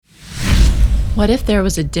What if there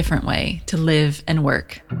was a different way to live and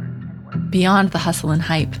work? Beyond the hustle and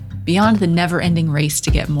hype, beyond the never-ending race to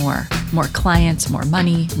get more clients, more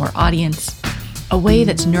money, more audience, a way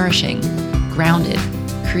that's nourishing, grounded,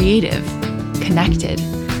 creative, connected,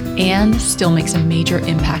 and still makes a major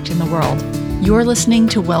impact in the world. You're listening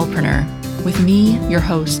to Wellpreneur with me, your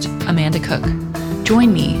host, Amanda Cook.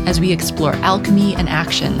 Join me as we explore alchemy and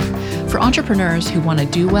action for entrepreneurs who want to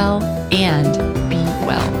do well and be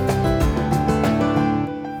well.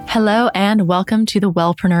 Hello and welcome to the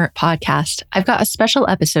Wellpreneur podcast. I've got a special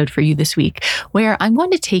episode for you this week where I'm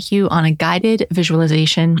going to take you on a guided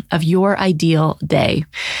visualization of your ideal day.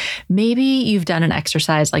 Maybe you've done an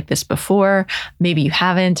exercise like this before, maybe you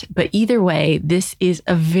haven't, but either way, this is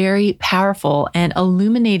a very powerful and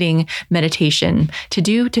illuminating meditation to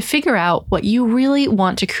do to figure out what you really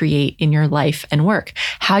want to create in your life and work,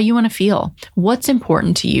 how you want to feel, what's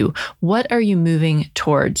important to you, what are you moving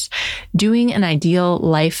towards. Doing an ideal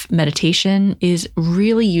life meditation is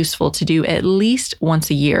really useful to do at least once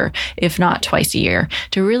a year, if not twice a year,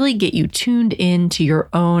 to really get you tuned into your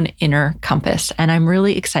own inner compass. And I'm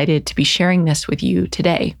really excited to be sharing this with you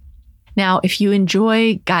today. Now, if you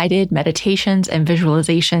enjoy guided meditations and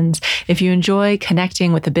visualizations, if you enjoy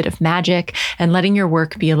connecting with a bit of magic and letting your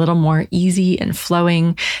work be a little more easy and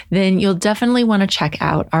flowing, then you'll definitely want to check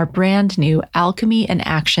out our brand new Alchemy and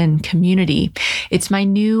Action community. It's my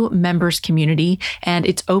new members community, and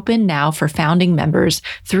it's open now for founding members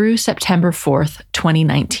through September 4th,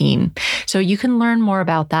 2019. So you can learn more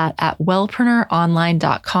about that at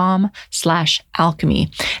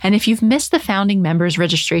wellpreneuronline.com/alchemy. And if you've missed the founding members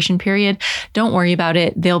registration period, don't worry about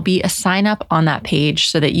it. There'll be a sign up on that page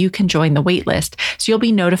so that you can join the wait list. So you'll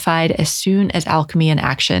be notified as soon as Alchemy and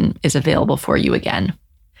Action is available for you again.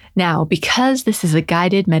 Now, because this is a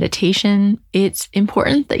guided meditation, it's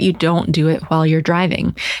important that you don't do it while you're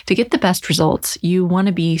driving. To get the best results, you want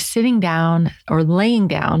to be sitting down or laying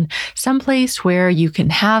down someplace where you can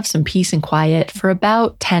have some peace and quiet for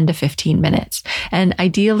about 10 to 15 minutes, and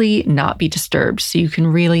ideally not be disturbed so you can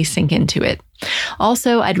really sink into it.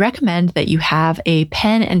 Also, I'd recommend that you have a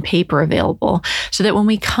pen and paper available so that when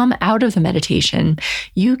we come out of the meditation,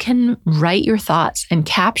 you can write your thoughts and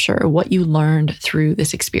capture what you learned through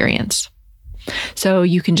this experience. So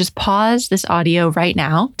you can just pause this audio right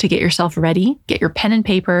now to get yourself ready, get your pen and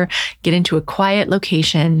paper, get into a quiet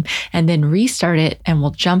location, and then restart it, and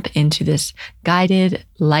we'll jump into this guided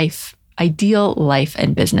ideal life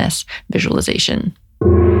and business visualization.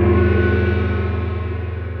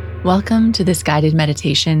 Welcome to this guided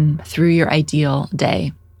meditation through your ideal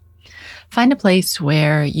day. Find a place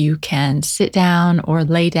where you can sit down or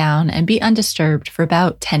lay down and be undisturbed for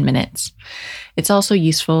about 10 minutes. It's also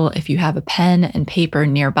useful if you have a pen and paper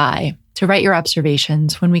nearby to write your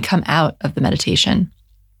observations when we come out of the meditation.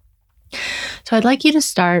 So I'd like you to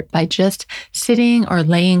start by just sitting or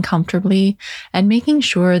laying comfortably and making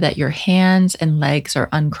sure that your hands and legs are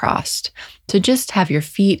uncrossed. So just have your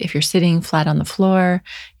feet, if you're sitting flat on the floor,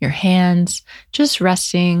 your hands just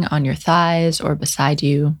resting on your thighs or beside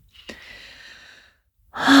you.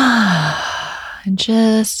 And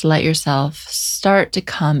just let yourself start to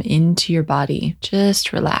come into your body.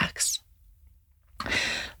 Just relax.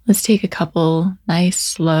 Let's take a couple nice,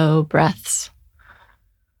 slow breaths.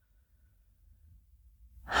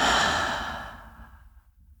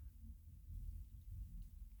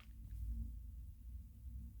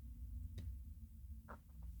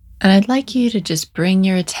 And I'd like you to just bring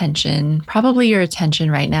your attention, probably your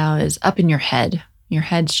attention right now is up in your head. Your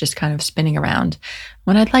head's just kind of spinning around.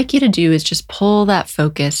 What I'd like you to do is just pull that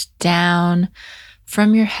focus down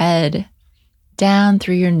from your head, down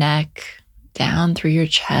through your neck, down through your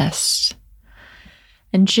chest,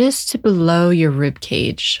 and just to below your rib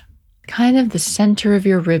cage. Kind of the center of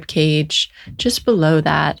your rib cage, just below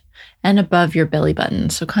that and above your belly button.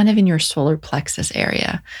 So kind of in your solar plexus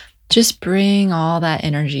area. Just bring all that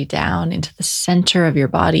energy down into the center of your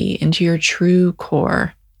body, into your true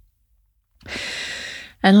core.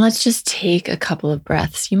 And let's just take a couple of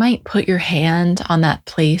breaths. You might put your hand on that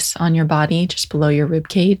place on your body, just below your rib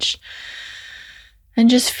cage, and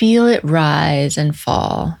just feel it rise and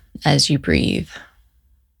fall as you breathe.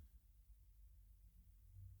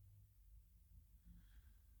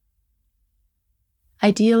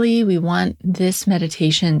 Ideally, we want this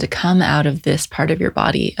meditation to come out of this part of your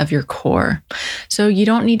body, of your core. So you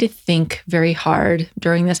don't need to think very hard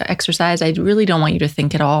during this exercise. I really don't want you to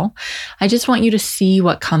think at all. I just want you to see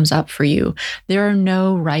what comes up for you. There are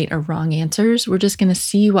no right or wrong answers. We're just going to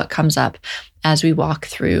see what comes up as we walk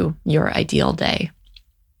through your ideal day.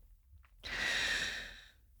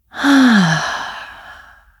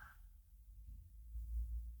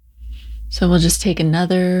 So we'll just take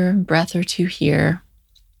another breath or two here.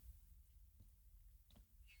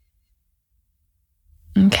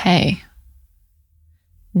 Okay.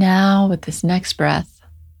 Now, with this next breath,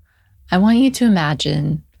 I want you to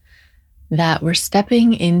imagine that we're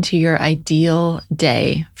stepping into your ideal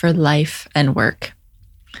day for life and work.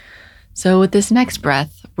 So, with this next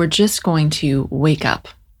breath, we're just going to wake up.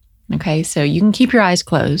 Okay, so you can keep your eyes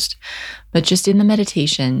closed, but just in the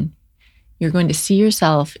meditation, you're going to see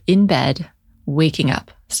yourself in bed, waking up,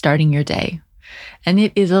 starting your day. And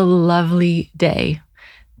it is a lovely day.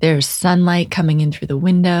 There's sunlight coming in through the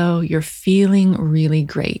window. You're feeling really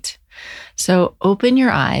great. So open your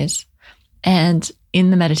eyes, and in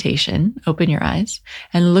the meditation, open your eyes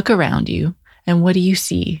and look around you. And what do you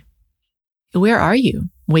see? Where are you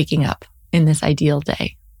waking up in this ideal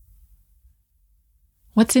day?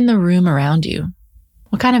 What's in the room around you?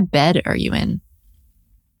 What kind of bed are you in?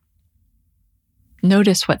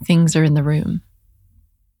 Notice what things are in the room.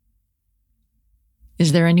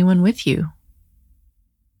 Is there anyone with you?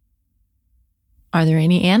 Are there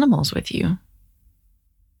any animals with you?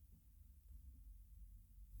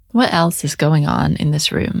 What else is going on in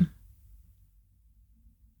this room?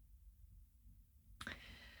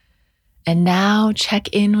 And now check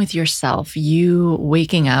in with yourself, you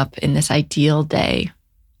waking up in this ideal day.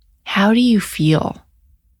 How do you feel?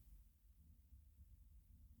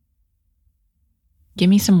 Give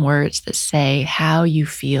me some words that say how you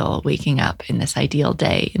feel waking up in this ideal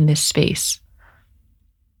day, in this space.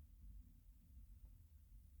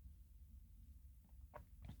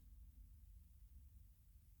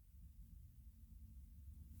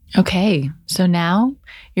 Okay, so now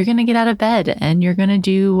you're going to get out of bed and you're going to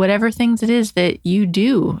do whatever things it is that you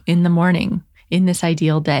do in the morning in this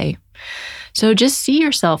ideal day. So just see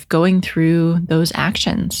yourself going through those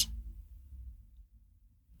actions.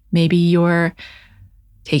 Maybe you're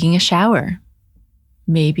taking a shower.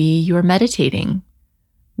 Maybe you're meditating.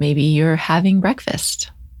 Maybe you're having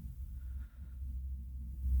breakfast.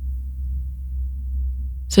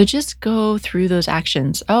 So just go through those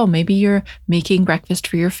actions. Oh, maybe you're making breakfast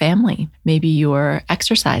for your family. Maybe you're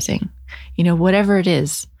exercising. Whatever it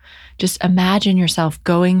is, just imagine yourself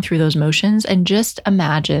going through those motions and just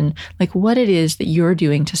imagine like what it is that you're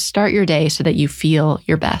doing to start your day so that you feel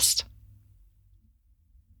your best.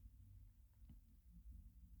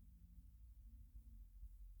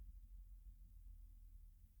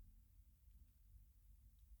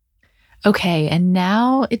 Okay, and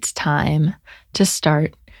now it's time to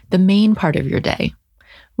start the main part of your day,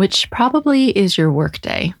 which probably is your work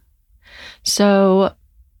day. So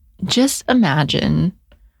just imagine,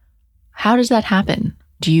 how does that happen?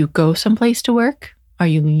 Do you go someplace to work? Are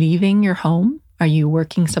you leaving your home? Are you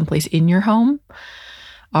working someplace in your home?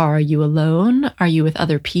 Are you alone? Are you with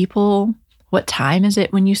other people? What time is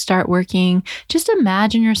it when you start working? Just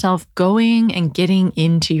imagine yourself going and getting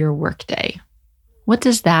into your workday. What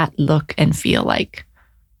does that look and feel like?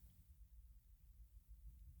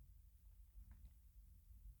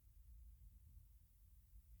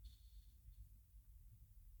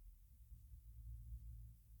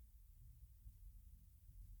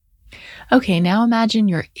 Okay, now imagine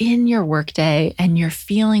you're in your workday and you're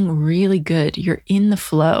feeling really good. You're in the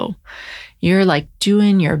flow. You're like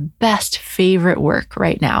doing your best favorite work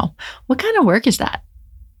right now. What kind of work is that?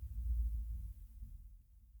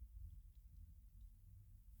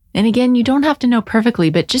 And again, you don't have to know perfectly,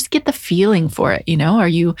 but just get the feeling for it. Are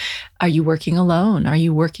you working alone? Are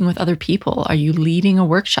you working with other people? Are you leading a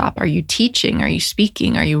workshop? Are you teaching? Are you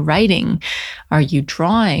speaking? Are you writing? Are you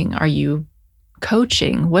drawing? Are you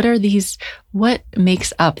coaching? What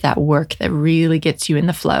makes up that work that really gets you in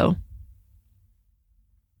the flow?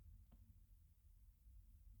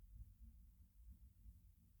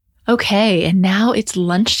 Okay, and now it's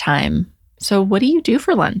lunchtime. So what do you do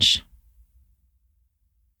for lunch?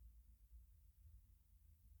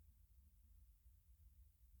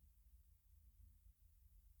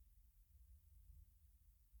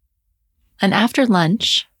 And after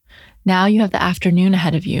lunch, now you have the afternoon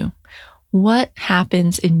ahead of you. What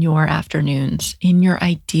happens in your afternoons, in your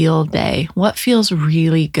ideal day? What feels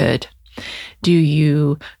really good? Do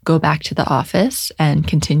you go back to the office and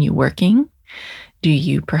continue working? Do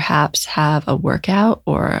you perhaps have a workout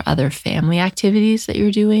or other family activities that you're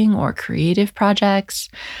doing or creative projects?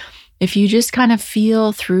 If you just kind of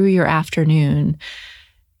feel through your afternoon,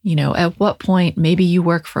 at what point maybe you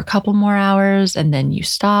work for a couple more hours and then you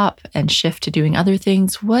stop and shift to doing other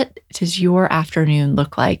things. What does your afternoon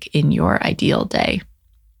look like in your ideal day?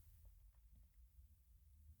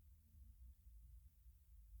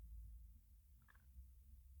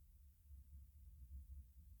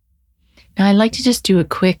 Now, I'd like to just do a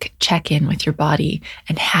quick check-in with your body.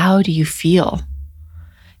 And how do you feel?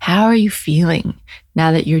 How are you feeling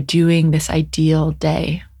now that you're doing this ideal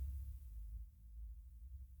day?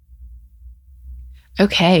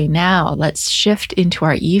 Okay, now let's shift into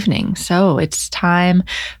our evening. So it's time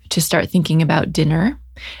to start thinking about dinner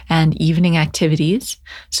and evening activities.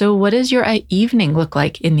 So what does your evening look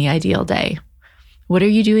like in the ideal day? What are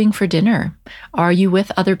you doing for dinner? Are you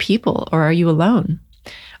with other people or are you alone?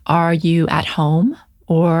 Are you at home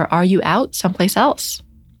or are you out someplace else?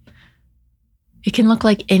 It can look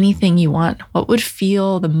like anything you want. What would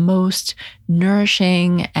feel the most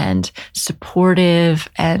nourishing and supportive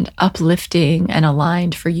and uplifting and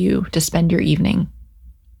aligned for you to spend your evening?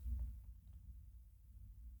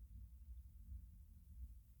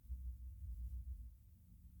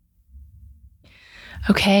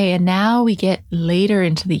 Okay, and now we get later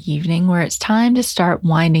into the evening where it's time to start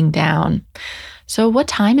winding down. So what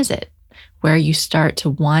time is it where you start to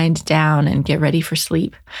wind down and get ready for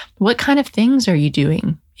sleep? What kind of things are you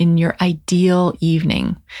doing in your ideal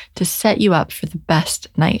evening to set you up for the best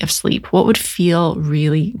night of sleep? What would feel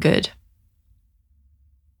really good?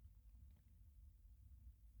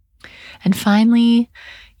 And finally,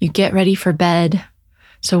 you get ready for bed.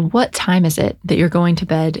 So what time is it that you're going to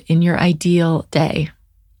bed in your ideal day?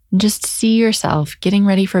 And just see yourself getting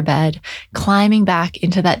ready for bed, climbing back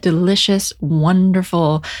into that delicious,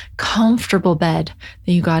 wonderful, comfortable bed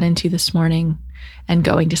that you got into this morning and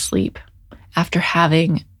going to sleep after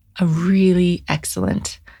having a really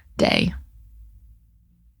excellent day.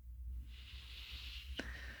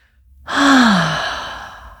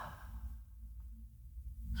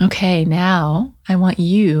 Okay, now I want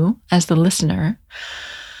you as the listener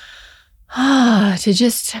to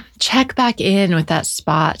just check back in with that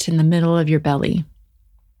spot in the middle of your belly.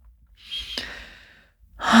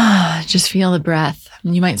 Just feel the breath.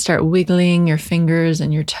 You might start wiggling your fingers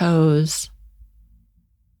and your toes.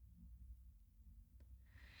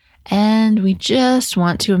 And we just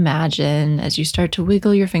want to imagine as you start to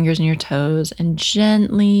wiggle your fingers and your toes and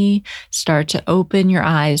gently start to open your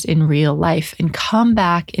eyes in real life and come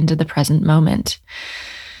back into the present moment.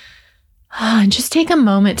 And just take a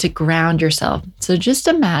moment to ground yourself. So just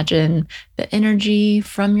imagine the energy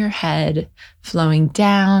from your head flowing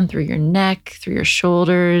down through your neck, through your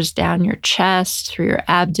shoulders, down your chest, through your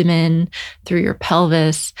abdomen, through your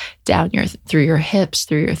pelvis, through your hips,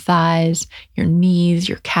 through your thighs, your knees,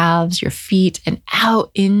 your calves, your feet, and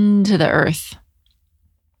out into the earth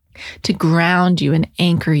to ground you and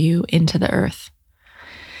anchor you into the earth.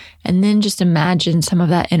 And then just imagine some of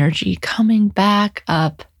that energy coming back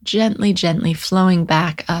up, gently, gently flowing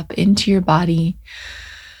back up into your body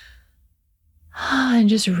and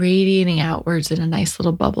just radiating outwards in a nice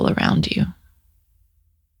little bubble around you.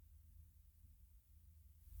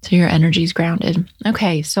 So your energy's grounded.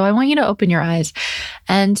 Okay, so I want you to open your eyes.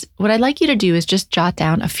 And what I'd like you to do is just jot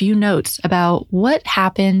down a few notes about what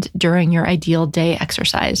happened during your ideal day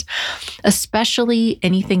exercise, especially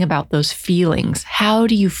anything about those feelings. How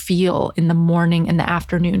do you feel in the morning and the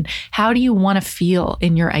afternoon? How do you want to feel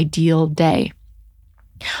in your ideal day?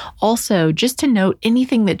 Also, just to note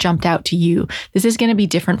anything that jumped out to you. This is going to be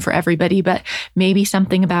different for everybody, but maybe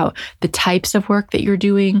something about the types of work that you're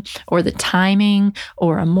doing or the timing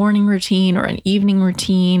or a morning routine or an evening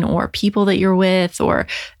routine or people that you're with or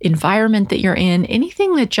environment that you're in,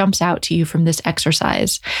 anything that jumps out to you from this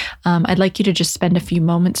exercise. I'd like you to just spend a few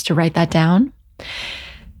moments to write that down.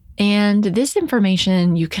 And this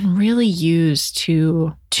information you can really use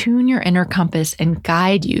to tune your inner compass and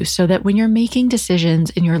guide you so that when you're making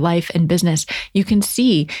decisions in your life and business, you can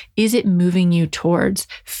see, is it moving you towards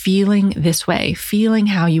feeling this way, feeling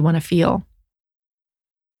how you want to feel?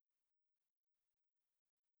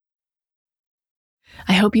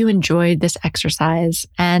 I hope you enjoyed this exercise.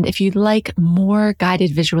 And if you'd like more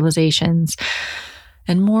guided visualizations,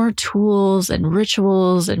 and more tools and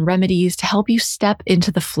rituals and remedies to help you step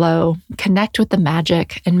into the flow, connect with the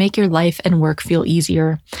magic, and make your life and work feel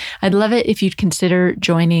easier, I'd love it if you'd consider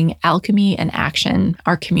joining Alchemy and Action,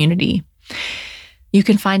 our community. You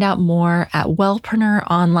can find out more at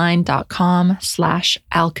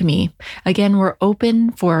wellpreneuronline.com/alchemy. Again, we're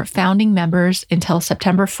open for founding members until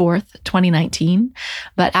September 4th, 2019.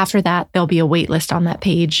 But after that, there'll be a wait list on that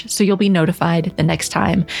page, so you'll be notified the next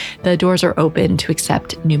time the doors are open to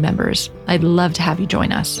accept new members. I'd love to have you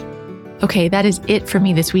join us. Okay, that is it for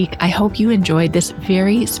me this week. I hope you enjoyed this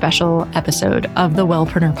very special episode of the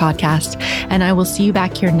Wellpreneur podcast, and I will see you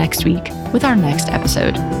back here next week with our next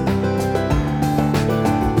episode.